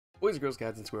Boys, girls,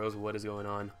 cats, and squirrels, what is going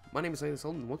on? My name is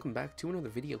SlightliSalti, and welcome back to another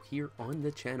video here on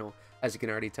the channel. As you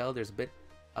can already tell, there's a bit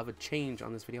of a change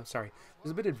on this video. Sorry, there's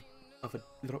a bit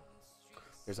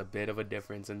of a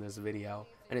difference in this video,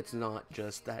 and it's not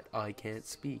just that I can't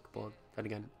speak. Well, then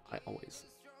again, I always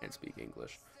can't speak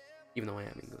English, even though I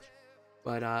am English.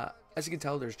 But as you can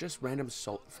tell, there's just random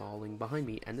salt falling behind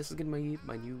me, and this is gonna be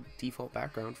my new default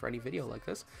background for any video like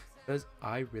this, because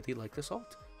I really like the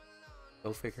salt.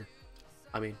 Go figure.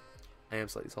 I mean, I am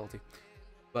slightly salty.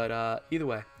 But either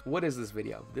way, what is this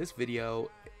video? This video,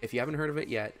 if you haven't heard of it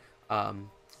yet,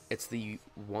 it's the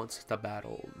Wants to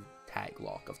Battle tag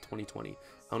lock of 2020. I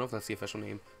don't know if that's the official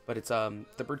name, but it's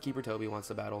the Bird Keeper Toby Wants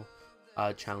to Battle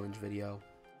challenge video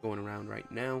going around right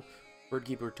now. Bird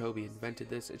Keeper Toby invented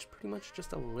this. It's pretty much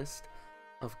just a list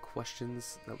of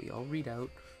questions that we all read out,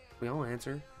 we all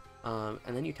answer,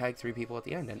 and then you tag 3 people at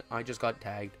the end. And I just got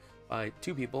tagged by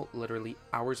 2 people, literally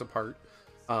hours apart.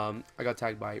 I got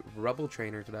tagged by Rebel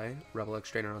Trainer today, Rebel X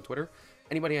Trainer on Twitter.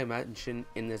 Anybody I mention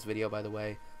in this video, by the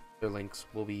way, their links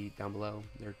will be down below,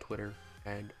 their Twitter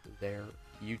and their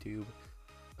YouTube.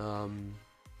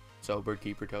 So Bird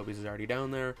Keeper Toby's is already down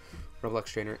there, Rebel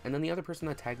X Trainer, and then the other person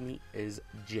that tagged me is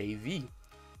Jayvee,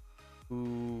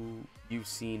 who you've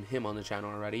seen him on the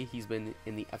channel already. He's been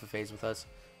in the FFAs with us,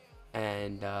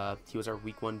 and he was our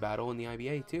week 1 battle in the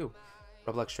IBA too.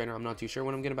 Rebel X Trainer, I'm not too sure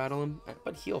when I'm going to battle him,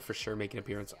 but he'll for sure make an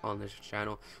appearance on this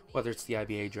channel, whether it's the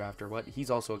IBA draft or what. He's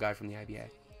also a guy from the IBA.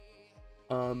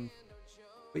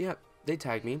 But yeah, they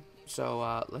tagged me,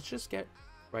 so let's just get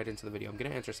right into the video. I'm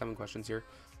going to answer 7 questions here.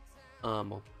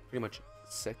 Well, pretty much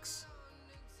 6.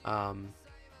 We'll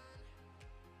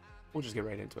just get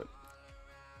right into it.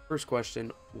 First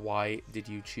question, why did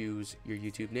you choose your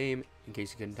YouTube name? In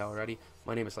case you couldn't tell already,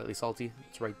 my name is SlightliSalti.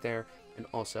 It's right there, and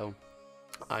also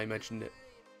I mentioned it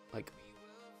like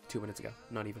 2 minutes ago,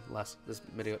 not even less. This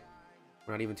video,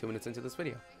 we're not even 2 minutes into this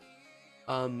video.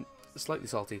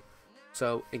 SlightliSalti.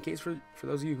 So, in case for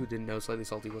those of you who didn't know,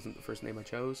 SlightliSalti wasn't the first name I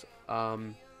chose.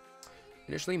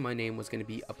 Initially, my name was going to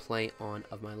be a play on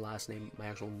of my last name, my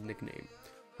actual nickname.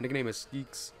 My nickname is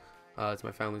Skeeks. It's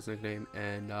my family's nickname,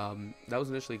 and that was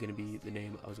initially going to be the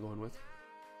name I was going with.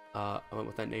 I went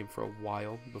with that name for a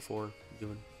while before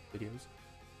doing videos,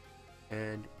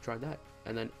 and tried that.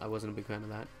 And then I wasn't a big fan of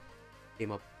that.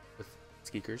 Came up with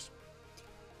Skeekers,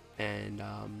 and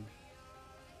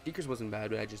Skeekers wasn't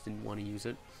bad, but I just didn't want to use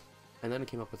it. And then I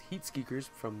came up with Heat Skeekers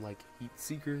from like Heat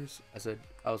Seekers. I said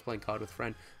I was playing COD with a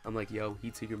friend. I'm like, yo,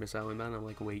 Heat Seeker Missile Inbound. I'm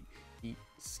like, wait, Heat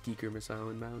Skeeker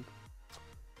Missile Inbound.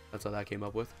 That's how that came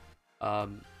up with.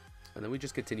 And then we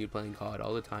just continued playing COD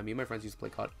all the time. Me and my friends used to play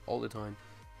COD all the time,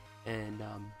 and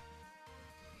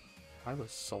I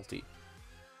was salty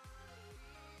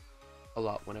a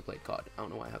lot when I played COD. I don't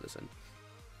know why I have this in.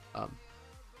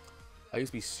 I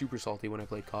used to be super salty when I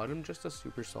played COD. I'm just a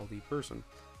super salty person.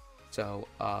 So,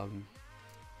 I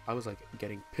was like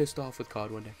getting pissed off with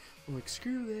COD one day. I'm like,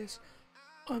 screw this.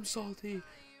 I'm salty.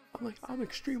 I'm like, I'm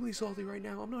extremely salty right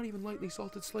now. I'm not even lightly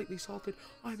salted, slightly salted.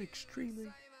 I'm extremely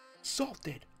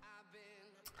salted.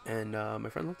 And my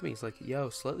friend looked at me. He's like, yo,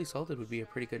 Slightly Salted would be a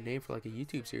pretty good name for like a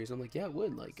YouTube series. I'm like, yeah, it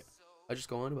would. Like, I just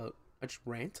go on about, I just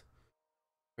rant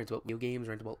about video games,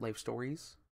 rant about life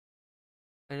stories.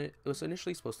 And it was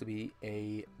initially supposed to be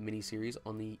a mini series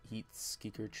on the Heat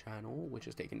Skeeker channel, which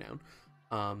is taken down.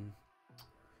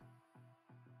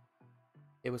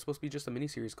 It was supposed to be just a mini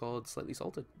series called Slightly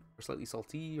Salted or Slightly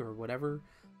Salty or whatever.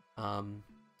 And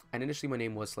initially my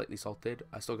name was Slightly Salted.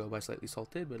 I still go by Slightly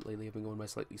Salted, but lately I've been going by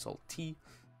Slightly Salty.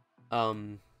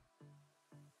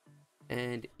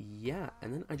 And yeah,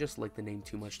 and then I just like the name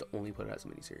too much to only put it as a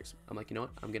mini series. I'm like, you know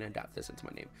what? I'm gonna adapt this into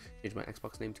my name, change my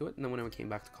Xbox name to it, and then when I came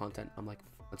back to content, I'm like,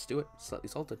 let's do it, Slightly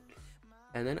Salted.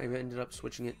 And then I ended up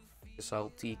switching it to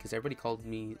Salty because everybody called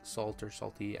me Salt or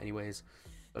Salty anyways.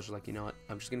 I was just like, you know what?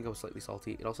 I'm just gonna go Slightly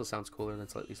Salty. It also sounds cooler than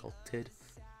Slightly Salted.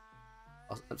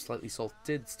 I'm Slightly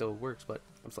Salted still works, but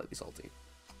I'm slightly salty.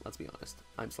 Let's be honest.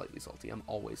 I'm slightly salty. I'm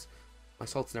always. My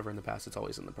salt's never in the past. It's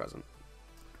always in the present.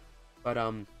 But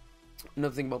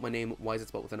another thing about my name, why is it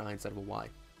spelled with an I instead of a Y?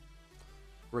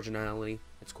 Originality.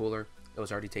 It's cooler. It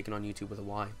was already taken on YouTube with a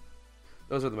Y.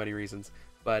 Those are the many reasons.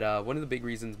 But one of the big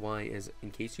reasons why is,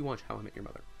 in case you watch How I Met Your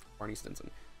Mother, Barney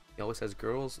Stinson, he always says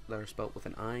girls that are spelled with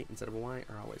an I instead of a Y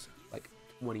are always like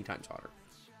 20 times hotter.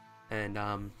 And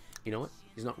you know what?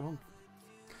 He's not wrong.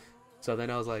 So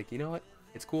then I was like, you know what?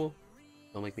 It's cool.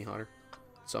 Don't make me hotter.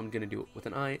 So I'm going to do it with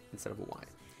an I instead of a Y.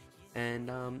 And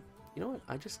you know what?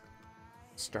 I just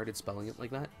started spelling it like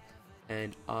that.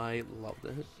 And I loved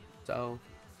it. So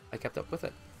I kept up with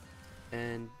it.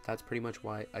 And that's pretty much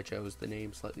why I chose the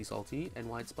name SlightliSalti and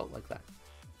why it's spelled like that.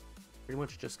 pretty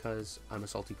much just because I'm a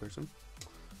salty person.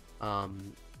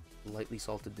 Lightly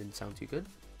salted didn't sound too good.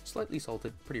 Slightly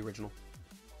salted, pretty original.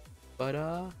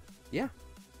 But yeah.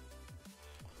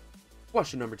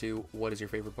 Question number 2, what is your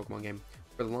favorite Pokemon game?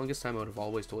 For the longest time, I would have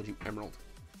always told you Emerald.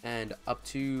 And up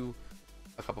to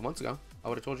a couple months ago, I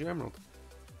would have told you Emerald.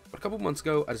 But a couple months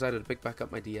ago, I decided to pick back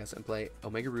up my DS and play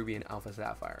Omega Ruby and Alpha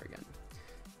Sapphire again.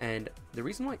 And the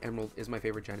reason why Emerald is my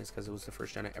favorite gen is because it was the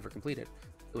first gen I ever completed.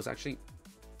 It was actually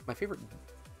my favorite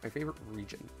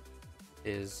region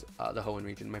is the Hoenn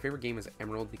region. My favorite game is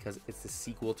Emerald because it's the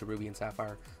sequel to Ruby and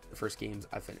Sapphire, the first games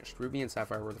I finished. Ruby and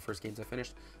Sapphire were the first games I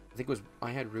finished. I think it was,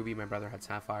 I had Ruby, my brother had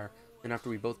Sapphire, and after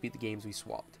we both beat the games, we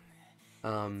swapped.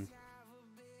 Even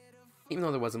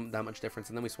though there wasn't that much difference,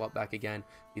 and then we swapped back again,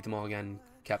 beat them all again,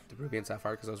 kept Ruby and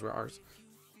Sapphire because those were ours.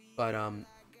 But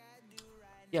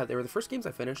yeah, they were the first games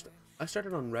I finished. I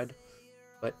started on Red,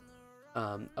 but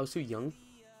I was too young.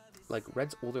 Like,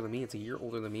 Red's older than me, it's a year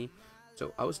older than me.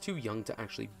 So I was too young to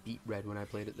actually beat Red when I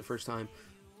played it the first time.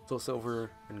 Soul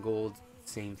Silver and Gold,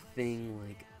 same thing.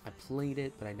 Like, I played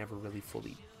it, but I never really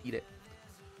fully beat it.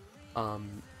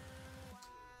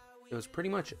 It was pretty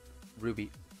much Ruby.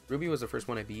 Ruby was the first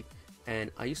one I beat,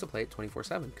 and I used to play it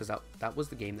 24/7 because that was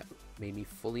the game that made me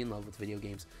fully in love with video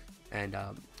games. And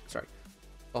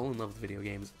fall in love with video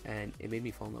games, and it made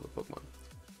me fall in love with Pokemon.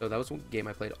 So that was one game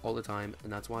I played all the time,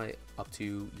 and that's why up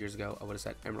to years ago I would have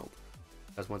said Emerald.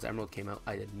 Because once Emerald came out,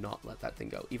 I did not let that thing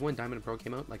go. Even when Diamond and Pearl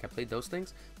came out, like, I played those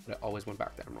things, but I always went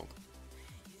back to Emerald.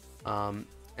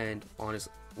 And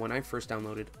honestly, when I first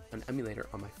downloaded an emulator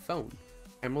on my phone,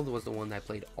 Emerald was the one that I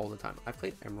played all the time. I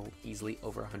played Emerald easily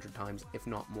over 100 times, if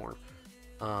not more,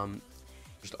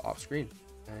 just off screen,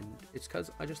 and it's because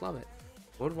I just love it.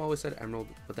 I would have always said Emerald,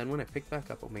 but then when I picked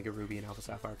back up Omega Ruby and Alpha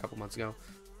Sapphire a couple months ago,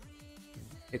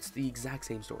 it's the exact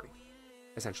same story,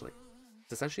 essentially.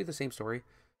 It's essentially the same story,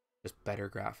 just better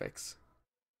graphics,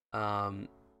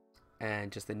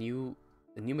 and just the new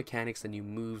mechanics, the new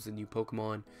moves, the new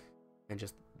Pokemon, and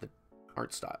just the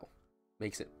art style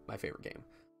makes it my favorite game.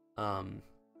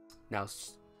 Now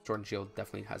Sword and Shield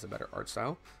definitely has a better art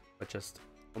style, but just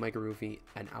Omega Ruby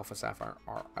and Alpha Sapphire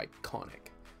are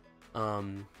iconic,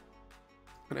 and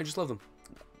I just love them.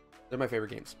 They're my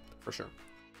favorite games for sure.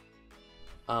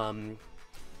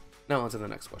 Now on to the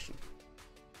next question.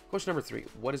 Question number 3,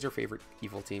 what is your favorite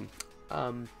evil team?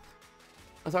 I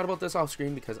thought about this off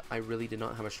screen because I really did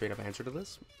not have a straight up answer to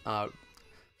this. I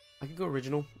could go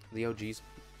original, the OGs,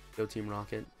 Go Team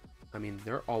Rocket. I mean,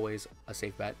 they're always a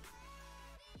safe bet.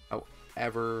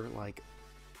 However, like,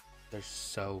 they're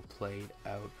so played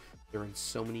out. They're in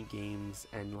so many games,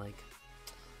 and like,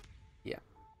 yeah,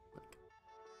 like,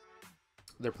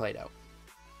 they're played out.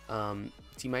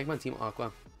 Team Magma and Team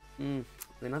Aqua,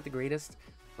 they're not the greatest.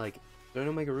 Like, they're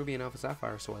no Omega Ruby and Alpha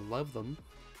Sapphire, so I love them,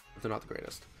 but they're not the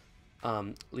greatest.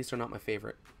 At least they're not my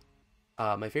favorite.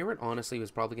 My favorite, honestly,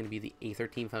 was probably going to be the Aether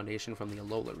Team Foundation from the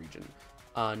Alola region.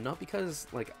 Not because,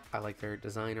 like, I like their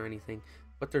design or anything,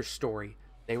 but their story.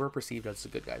 They were perceived as the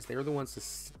good guys. They were the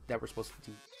ones that were supposed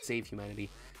to save humanity,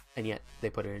 and yet they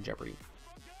put it in jeopardy.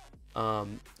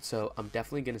 So I'm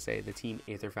definitely going to say the Team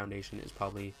Aether Foundation is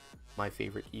probably my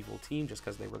favorite evil team, just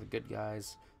because they were the good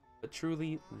guys, but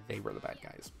truly, they were the bad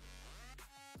guys.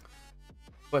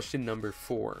 Question number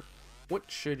 4. What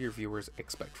should your viewers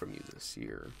expect from you this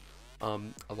year?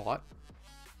 A lot.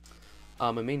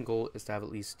 My main goal is to have at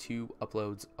least 2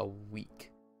 uploads a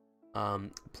week,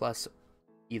 plus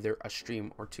either a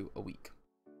stream or 2 a week.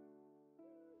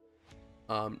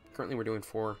 Currently we're doing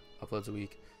 4 uploads a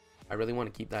week. I really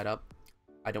want to keep that up.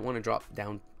 I don't want to drop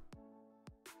down.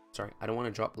 Sorry, I don't want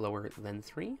to drop lower than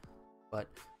 3, but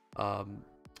I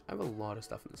have a lot of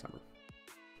stuff in the summer.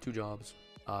 2 jobs,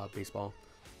 baseball,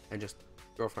 and just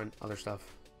girlfriend, other stuff.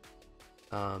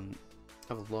 I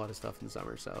have a lot of stuff in the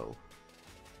summer, so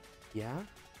yeah.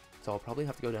 So I'll probably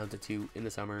have to go down to 2 in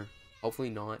the summer. Hopefully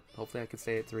not. Hopefully I can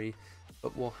stay at 3,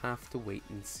 but we'll have to wait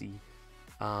and see.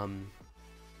 But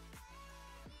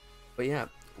yeah,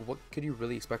 what could you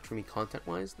really expect from me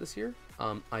content-wise this year?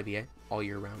 IBA all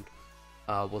year round.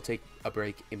 We'll take a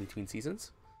break in between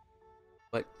seasons,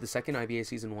 but the second IBA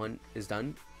Season 1 is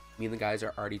done, me and the guys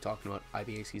are already talking about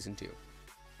IBA Season 2.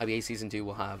 IBA Season 2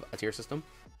 will have a tier system,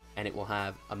 and it will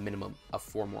have a minimum of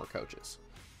 4 more coaches.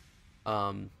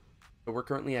 But we're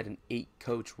currently at an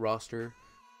 8-coach roster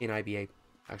in IBA.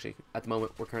 Actually, at the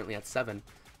moment, we're currently at 7,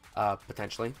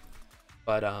 potentially.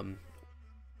 But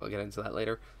we'll get into that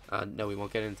later. No, we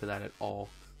won't get into that at all.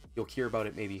 You'll hear about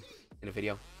it maybe in a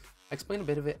video. I explained a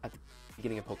bit of it at the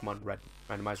beginning of Pokemon Red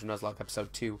Randomizer Nuzlocke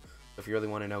episode 2. So if you really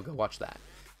want to know, go watch that.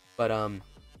 But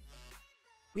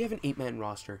We have an 8-man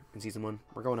roster in Season 1.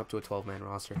 We're going up to a 12-man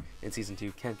roster in Season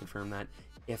 2. Can't confirm that,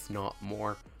 if not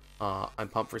more. I'm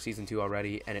pumped for Season 2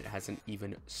 already, and it hasn't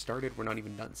even started. We're not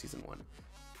even done Season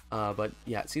 1. But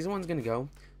yeah, Season 1's going to go.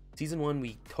 Season 1,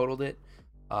 we totaled it.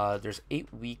 There's 8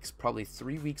 weeks, probably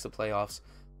 3 weeks of playoffs,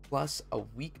 plus a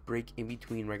week break in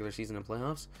between regular season and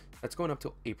playoffs. That's going up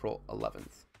till April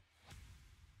 11th.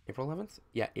 April 11th?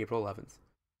 Yeah, April 11th.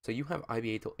 So you have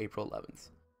IBA till April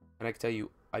 11th. And I can tell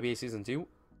you, IBA Season 2,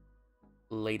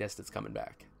 latest it's coming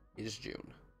back is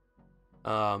June.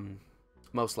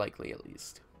 Most likely, at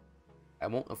least. I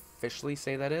won't officially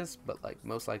say that is, but like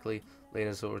most likely,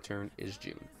 latest will return is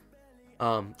June.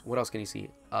 What else can you see?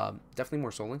 Definitely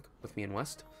more Soul Link with me and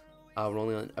West. We're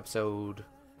only on episode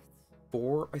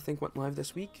 4, I think, went live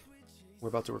this week. We're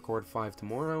about to record 5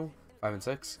 tomorrow, 5 and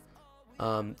 6.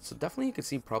 So definitely you could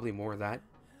see probably more of that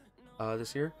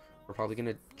this year. We're probably going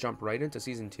to jump right into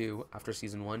Season 2 after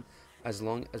Season 1, as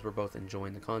long as we're both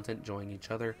enjoying the content, enjoying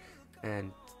each other,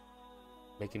 and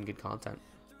making good content.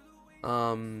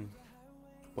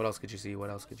 What else could you see? What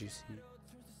else could you see?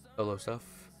 Solo stuff.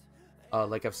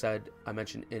 Like I've said, I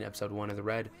mentioned in episode 1 of the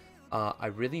Red, I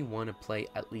really want to play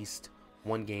at least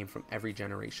one game from every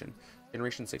generation.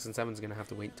 Generation 6 and 7 is going to have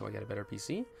to wait until I get a better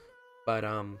PC. But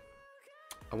I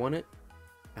want to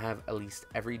have at least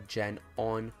every gen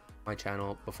on my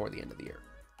channel before the end of the year.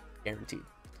 Guaranteed.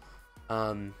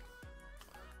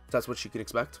 That's what you could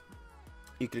expect.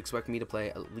 You could expect me to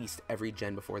play at least every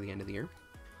gen before the end of the year.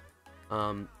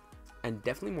 And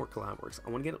definitely more collab works. I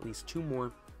want to get at least 2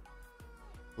 more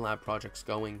collab projects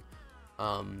going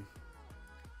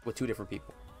with 2 different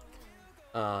people.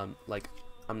 Like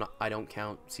I don't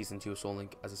count Season 2 of Soul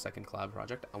Link as a second collab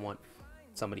project. I want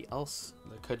somebody else.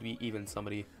 There could be even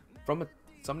somebody from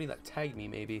somebody that tagged me.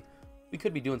 Maybe we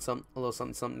could be doing a little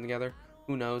something together.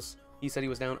 Who knows? He said he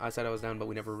was down, I said I was down, but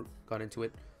we never got into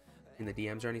it in the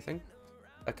DMs or anything.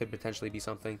 That could potentially be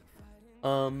something.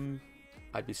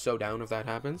 I'd be so down if that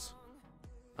happens.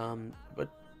 But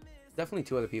definitely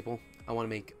 2 other people I want to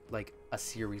make like a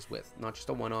series with, not just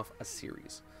a one-off, a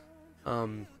series.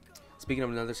 Speaking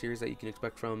of another series that you can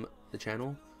expect from the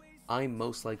channel, I'm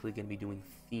most likely going to be doing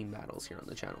theme battles here on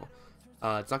the channel.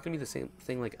 It's not going to be the same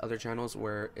thing like other channels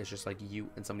where it's just like you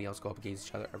and somebody else go up against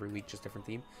each other every week, just different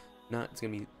theme. No, it's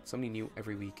going to be somebody new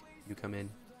every week. You come in,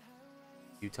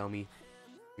 you tell me,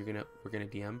 we're gonna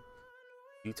DM,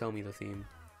 you tell me the theme,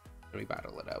 and we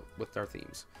battle it out with our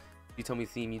themes. You tell me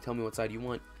the theme, you tell me what side you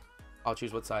want, I'll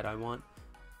choose what side I want,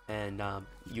 and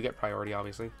you get priority,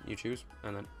 obviously. You choose,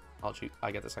 and then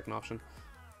I get the second option,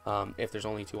 if there's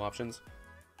only 2 options.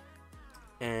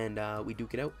 And we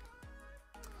duke it out.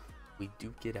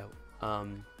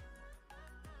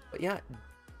 But yeah,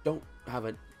 don't have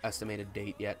an estimated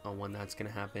date yet on when that's gonna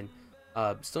happen.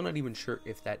 Still not even sure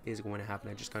if that is going to happen.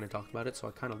 I just kind of talked about it, so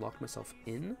I kind of locked myself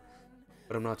in,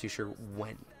 but I'm not too sure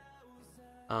when.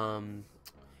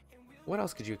 What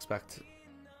else could you expect?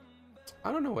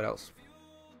 I don't know what else.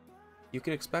 You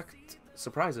can expect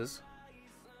surprises.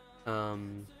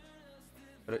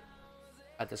 But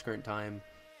at this current time,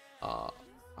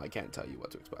 I can't tell you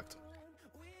what to expect.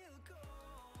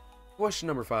 Question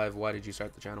number 5, why did you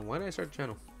start the channel? Why did I start the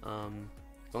channel?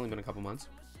 It's only been a couple months.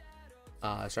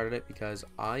 I started it because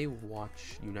I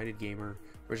watch United Gamer,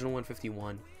 Original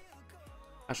 151,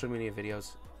 Astro Media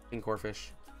videos, King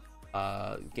Corfish,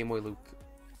 Game Boy Luke,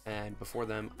 and before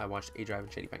them, I watched A-Drive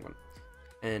and Shady Penguin.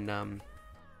 And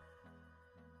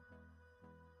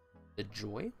the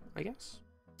joy, I guess,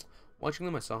 watching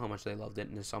them, I saw how much they loved it,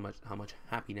 and I saw how much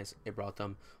happiness it brought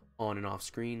them on and off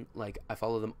screen. Like, I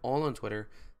follow them all on Twitter,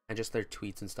 and just their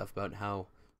tweets and stuff about how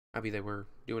happy they were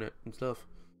doing it and stuff.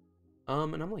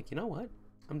 And I'm like, you know what?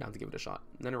 I'm down to give it a shot.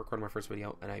 And then I recorded my first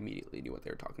video, and I immediately knew what they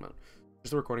were talking about.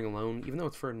 Just the recording alone, even though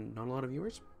it's for not a lot of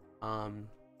viewers, I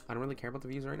don't really care about the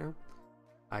views right now.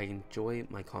 I enjoy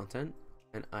my content,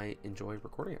 and I enjoy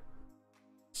recording it.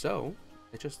 So,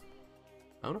 it just,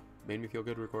 I don't know, made me feel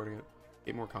good recording it.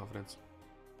 Gave more confidence,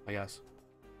 I guess.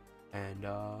 And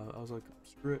I was like,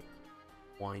 screw it.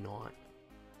 Why not?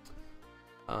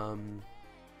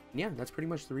 Yeah, that's pretty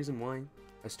much the reason why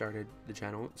I started the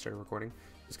channel, started recording,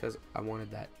 just because I wanted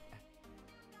that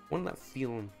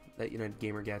feeling that United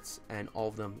Gamer gets and all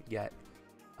of them get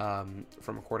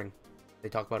from recording. They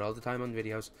talk about it all the time on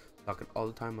videos, talk it all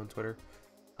the time on Twitter,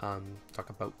 talk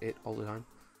about it all the time.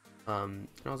 And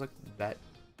I was like, bet,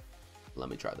 let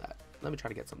me try that. Let me try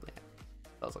to get something.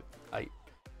 I was like,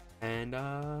 and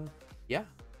yeah,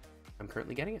 I'm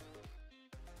currently getting it,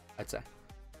 I'd say.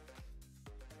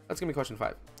 That's gonna be question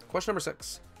 5. Question number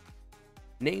 6.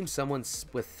 Name someone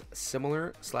with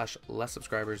similar / less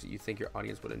subscribers you think your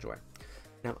audience would enjoy.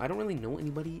 Now, I don't really know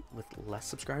anybody with less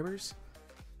subscribers,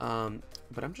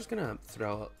 but I'm just gonna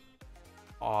throw,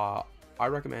 I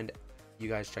recommend you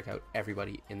guys check out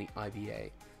everybody in the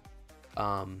IBA.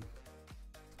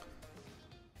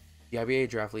 The IBA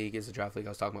Draft League is the draft league I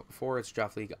was talking about before. It's a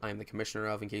draft league I am the commissioner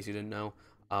of, in case you didn't know.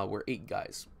 We're 8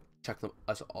 guys. Check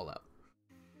us all out.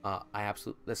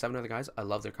 The 7 other guys, I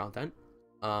love their content.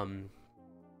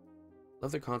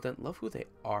 Love their content, love who they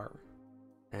are,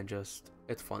 and just,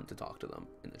 it's fun to talk to them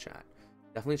in the chat.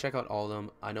 Definitely check out all of them.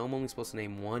 I know I'm only supposed to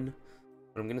name one,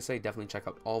 but I'm gonna say definitely check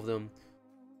out all of them.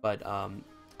 But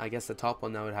I guess the top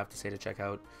one I would have to say to check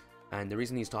out, and the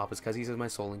reason he's top is because he's my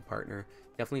Soul Link partner.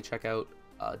 Definitely check out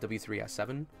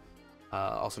W3S7,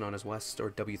 also known as West, or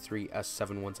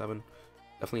W3S717.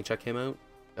 Definitely check him out,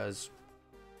 because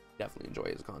definitely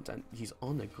enjoy his content. He's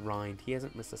on the grind. He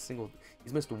hasn't missed a single,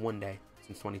 he's missed one day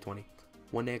since 2020.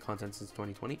 One day of content since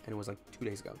 2020, and it was like 2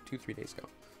 days ago, 2-3 days ago.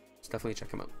 So definitely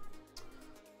check him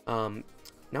out.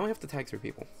 Now I have to tag 3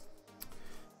 people.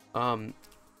 One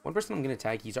person I'm gonna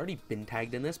tag, he's already been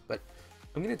tagged in this, but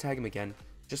I'm gonna tag him again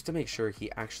just to make sure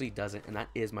he actually does it, and that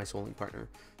is my Soul Link partner.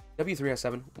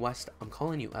 W3S7, West, I'm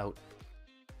calling you out.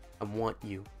 I want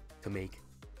you to make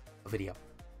a video.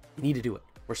 You need to do it.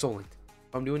 We're Soul Linked.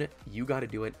 If I'm doing it, you gotta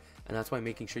do it, and that's why I'm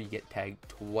making sure you get tagged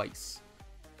twice.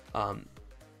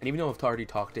 And even though I've already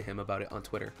talked to him about it on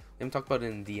Twitter, I haven't talked about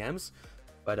it in DMs,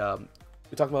 but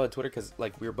we talked about it on Twitter because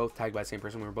like we were both tagged by the same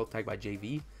person. We were both tagged by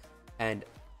Jayvee, and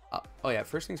oh yeah,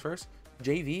 first things first,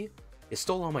 Jayvee is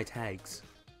stole all my tags.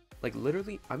 Like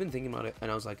literally, I've been thinking about it,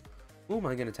 and I was like, who am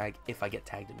I gonna tag if I get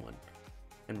tagged in one?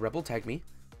 And Rebel tagged me,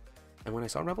 and when I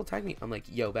saw Rebel tag me, I'm like,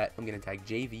 yo, bet I'm gonna tag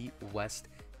Jayvee, West,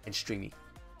 and Streamy.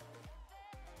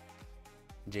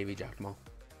 Jayvee jacked them all.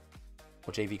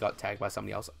 Well, Jayvee got tagged by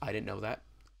somebody else. I didn't know that.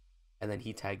 And then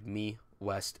he tagged me,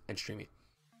 West, and Streamy.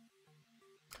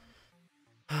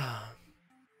 Come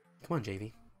on,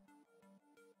 Jayvee.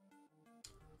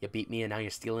 You beat me and now you're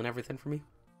stealing everything from me?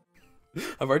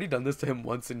 I've already done this to him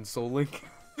once in Soul Link.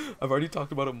 I've already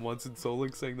talked about him once in Soul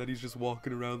Link, saying that he's just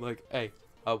walking around like, hey,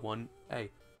 I won.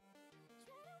 Hey,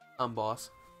 I'm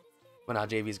boss. But now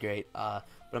Jayvee's great. But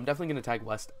I'm definitely going to tag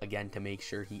West again to make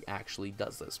sure he actually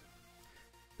does this.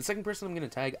 The second person I'm going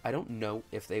to tag, I don't know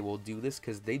if they will do this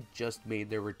because they just made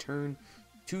their return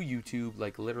to YouTube.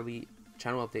 Like literally,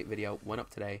 channel update video went up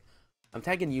today. I'm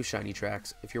tagging you,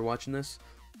 ShinyTrax. If you're watching this,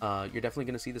 you're definitely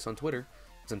going to see this on Twitter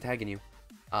because I'm tagging you.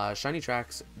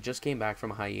 ShinyTrax just came back from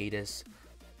a hiatus.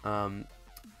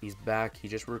 He's back. He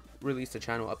just released a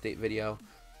channel update video.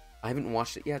 I haven't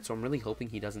watched it yet, so I'm really hoping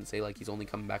he doesn't say like he's only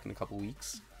coming back in a couple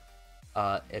weeks.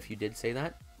 If you did say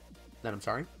that, then I'm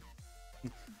sorry.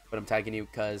 But I'm tagging you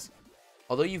because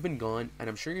although you've been gone, and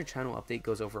I'm sure your channel update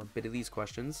goes over a bit of these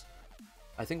questions,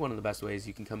 I think one of the best ways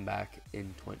you can come back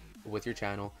in with your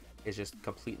channel is just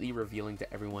completely revealing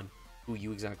to everyone who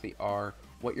you exactly are,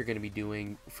 what you're going to be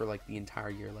doing for like the entire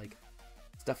year, like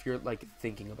stuff you're like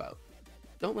thinking about.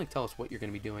 Don't like tell us what you're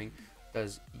going to be doing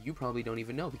because you probably don't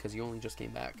even know because you only just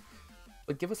came back.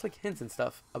 But give us like hints and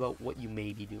stuff about what you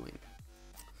may be doing.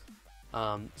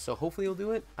 So hopefully you'll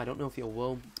do it. I don't know if you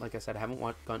will. Like I said, I haven't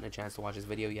gotten a chance to watch this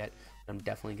video yet. I'm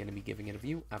definitely going to be giving it a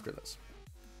view after this.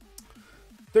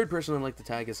 Third person I'd like to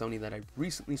tag is somebody that I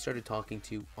recently started talking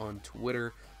to on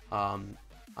Twitter.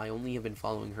 I only have been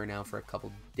following her now for a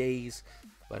couple days,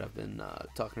 but I've been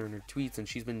talking to her in her tweets, and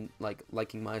she's been like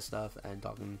liking my stuff and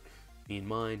talking me and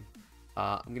mine.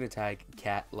 I'm going to tag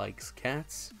Cat Likes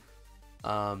Cats.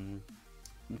 I'm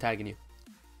tagging you.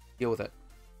 Deal with it.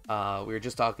 We were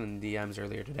just talking in DMs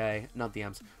earlier today. Not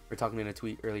DMs. We were talking in a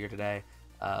tweet earlier today.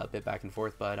 A bit back and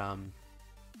forth, but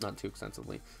not too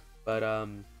extensively. But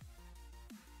I'm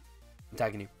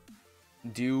tagging you.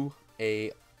 Do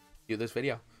this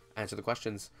video. Answer the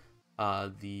questions.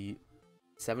 The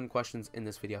 7 questions in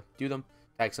this video. Do them.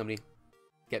 Tag somebody.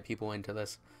 Get people into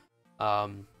this.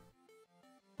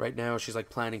 Right now, she's like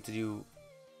planning to do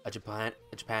a Japan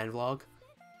vlog.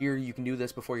 Here, you can do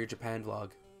this before your Japan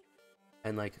vlog.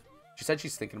 And like, she said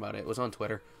she's thinking about it. It was on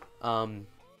Twitter. But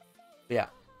yeah,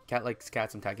 Cat Likes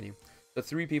Cats, I'm tagging you. The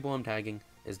 3 people I'm tagging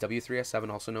is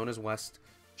W3S7, also known as West,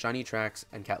 ShinyTrax,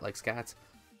 and Cat Likes Cats.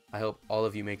 I hope all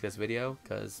of you make this video,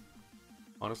 because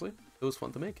honestly, it was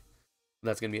fun to make.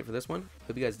 That's going to be it for this one.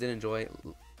 Hope you guys did enjoy.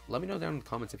 Let me know down in the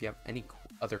comments if you have any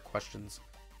other questions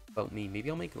about me. Maybe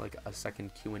I'll make like a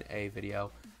second Q&A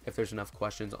video if there's enough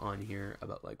questions on here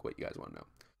about like what you guys want to know.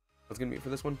 That's going to be it for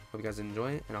this one. Hope you guys did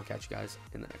enjoy it, and I'll catch you guys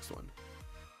in the next one.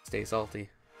 Stay salty.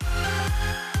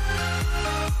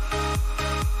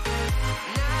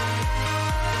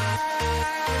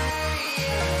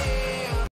 Yeah.